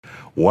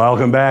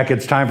Welcome back.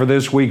 It's time for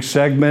this week's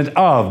segment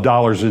of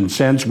Dollars and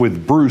Cents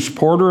with Bruce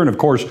Porter. And of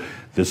course,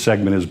 this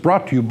segment is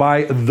brought to you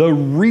by the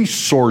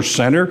Resource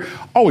Center.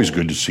 Always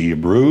good to see you,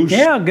 Bruce.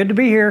 Yeah, good to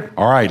be here.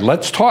 All right,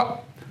 let's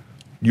talk.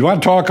 You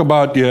want to talk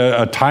about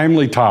a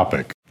timely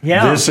topic?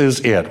 Yeah. This is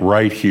it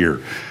right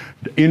here.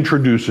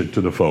 Introduce it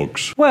to the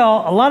folks.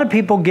 Well, a lot of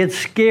people get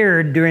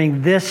scared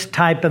during this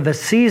type of a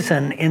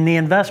season in the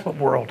investment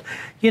world.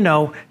 You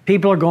know,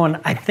 people are going,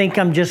 I think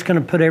I'm just going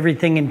to put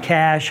everything in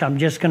cash. I'm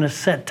just going to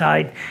sit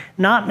tight.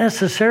 Not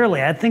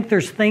necessarily. I think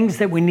there's things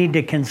that we need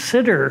to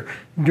consider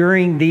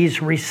during these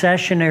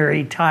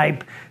recessionary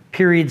type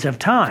periods of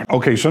time.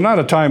 Okay, so not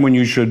a time when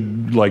you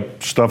should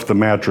stuff the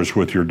mattress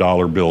with your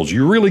dollar bills.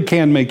 You really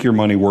can make your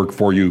money work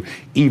for you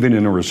even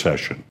in a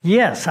recession.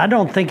 Yes, I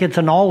don't think it's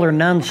an all or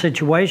none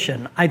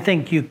situation. I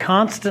think you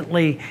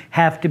constantly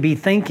have to be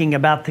thinking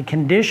about the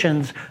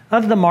conditions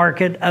of the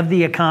market, of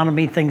the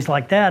economy, things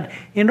like that,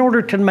 in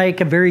order to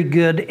make a very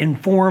good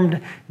informed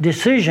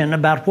decision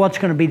about what's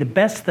going to be the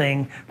best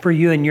thing for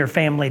you and your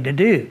family to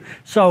do.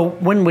 So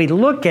when we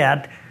look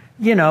at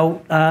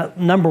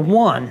number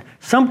one,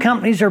 some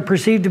companies are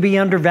perceived to be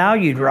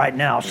undervalued right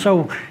now.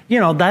 So,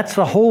 that's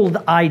the whole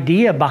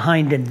idea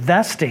behind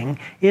investing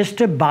is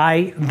to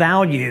buy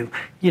value.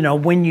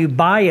 When you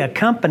buy a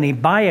company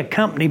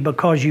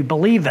because you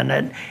believe in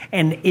it.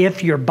 And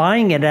if you're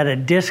buying it at a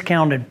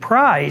discounted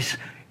price,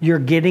 you're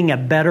getting a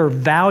better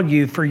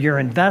value for your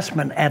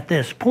investment at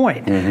this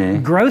point.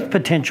 Mm-hmm. Growth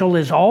potential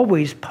is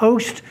always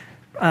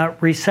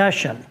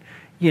post-recession.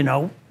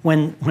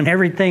 When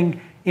everything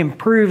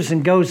improves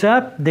and goes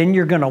up, then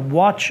you're going to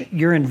watch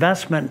your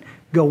investment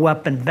go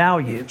up in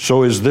value.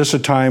 So is this a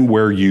time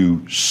where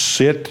you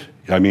sit,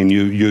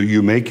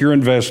 you make your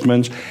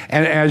investments,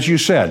 and as you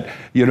said,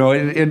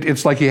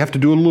 it's like you have to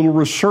do a little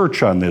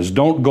research on this.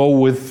 Don't go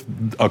with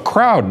a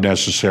crowd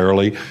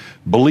necessarily.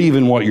 Believe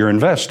in what you're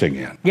investing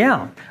in.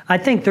 Yeah, I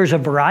think there's a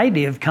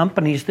variety of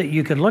companies that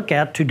you could look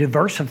at to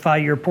diversify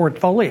your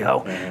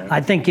portfolio.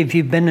 I think if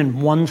you've been in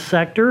one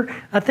sector,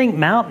 I think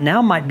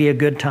now might be a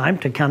good time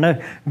to kind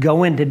of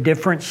go into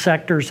different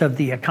sectors of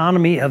the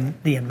economy,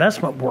 of the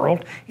investment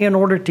world, in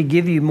order to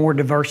give you more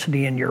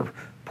diversity in your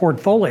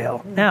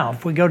portfolio. Now,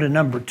 if we go to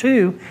number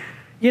two,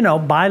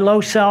 buy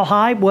low, sell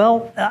high.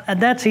 Well,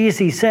 that's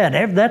easy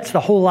said. That's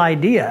the whole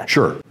idea.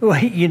 Sure.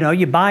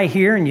 You buy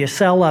here and you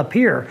sell up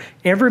here.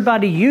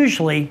 Everybody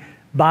usually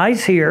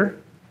buys here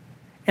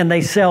and they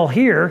sell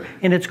here,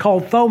 and it's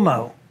called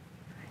FOMO.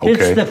 Okay.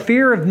 It's the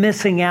fear of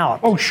missing out.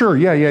 Oh, sure.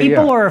 Yeah.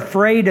 People are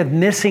afraid of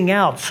missing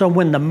out. So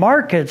when the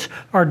markets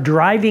are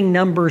driving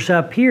numbers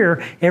up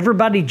here,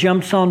 everybody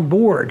jumps on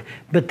board.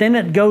 But then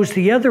it goes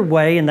the other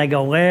way and they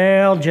go,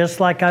 well,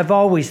 just like I've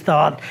always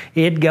thought,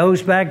 it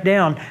goes back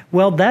down.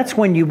 Well, that's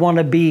when you want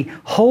to be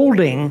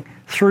holding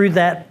through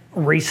that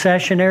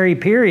recessionary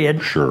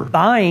period, sure,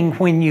 buying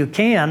when you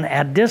can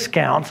at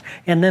discounts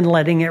and then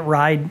letting it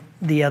ride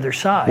the other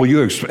side. Well,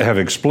 you have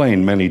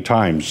explained many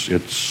times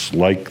it's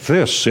like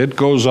this. It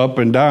goes up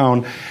and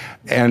down,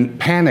 and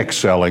panic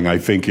selling, I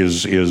think,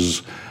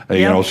 is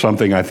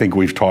something I think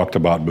we've talked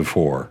about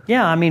before.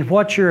 Yeah,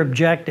 what's your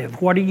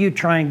objective? What are you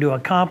trying to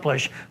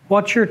accomplish?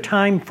 What's your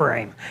time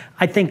frame?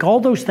 I think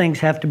all those things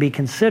have to be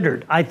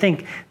considered. I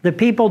think the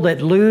people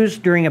that lose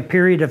during a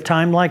period of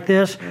time like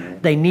this,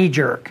 they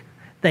knee-jerk.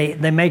 They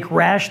make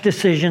rash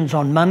decisions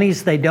on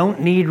monies they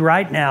don't need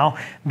right now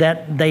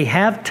that they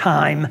have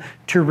time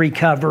to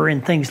recover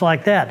and things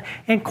like that.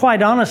 And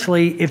quite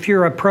honestly, if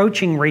you're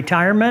approaching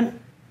retirement,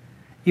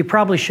 you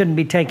probably shouldn't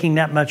be taking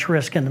that much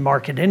risk in the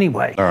market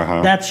anyway.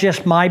 Uh-huh. That's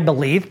just my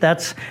belief.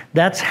 That's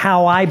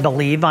how I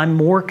believe. I'm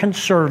more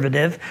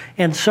conservative.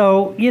 And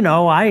so,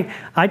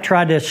 I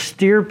try to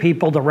steer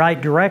people the right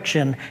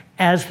direction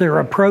as they're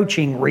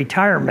approaching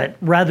retirement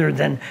rather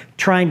than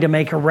trying to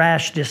make a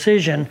rash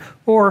decision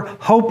or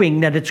hoping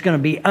that it's going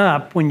to be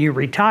up when you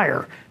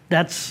retire.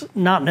 That's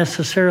not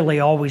necessarily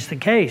always the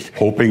case.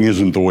 Hoping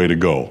isn't the way to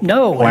go.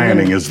 No.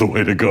 Planning is the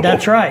way to go.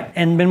 That's right.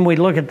 And when we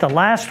look at the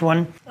last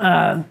one,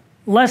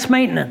 less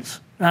maintenance.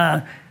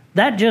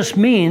 That just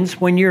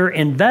means when you're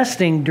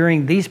investing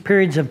during these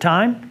periods of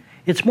time,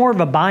 it's more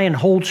of a buy and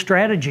hold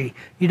strategy.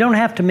 You don't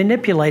have to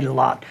manipulate a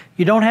lot.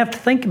 You don't have to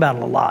think about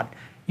it a lot.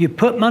 You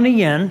put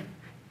money in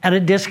at a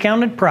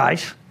discounted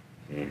price,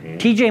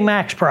 TJ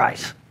Maxx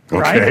price,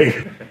 right?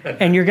 Okay.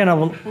 And you're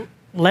going to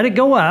let it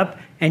go up,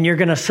 and you're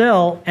going to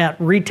sell at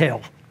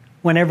retail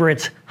whenever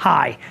it's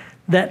high.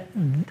 That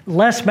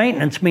less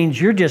maintenance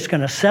means you're just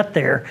going to sit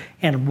there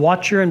and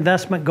watch your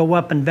investment go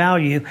up in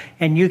value,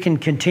 and you can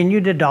continue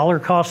to dollar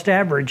cost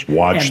average.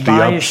 Watch the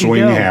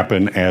upswing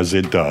happen as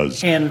it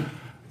does. And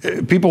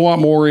people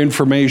want more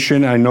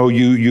information. I know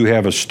you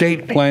have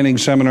estate planning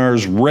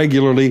seminars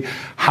regularly.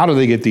 How do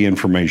they get the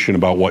information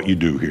about what you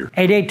do here?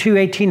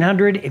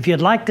 882-1800. If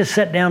you'd like to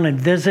sit down and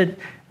visit,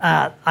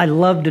 I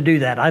love to do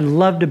that. I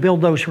love to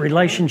build those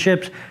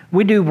relationships.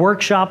 We do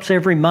workshops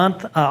every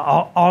month.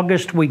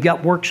 August, we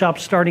got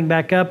workshops starting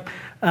back up,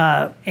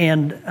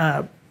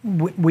 and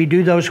we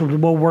do those with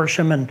Will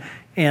Worsham,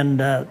 and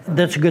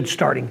that's a good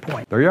starting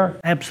point. There you are.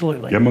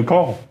 Absolutely. Give them a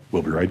call.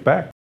 We'll be right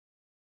back.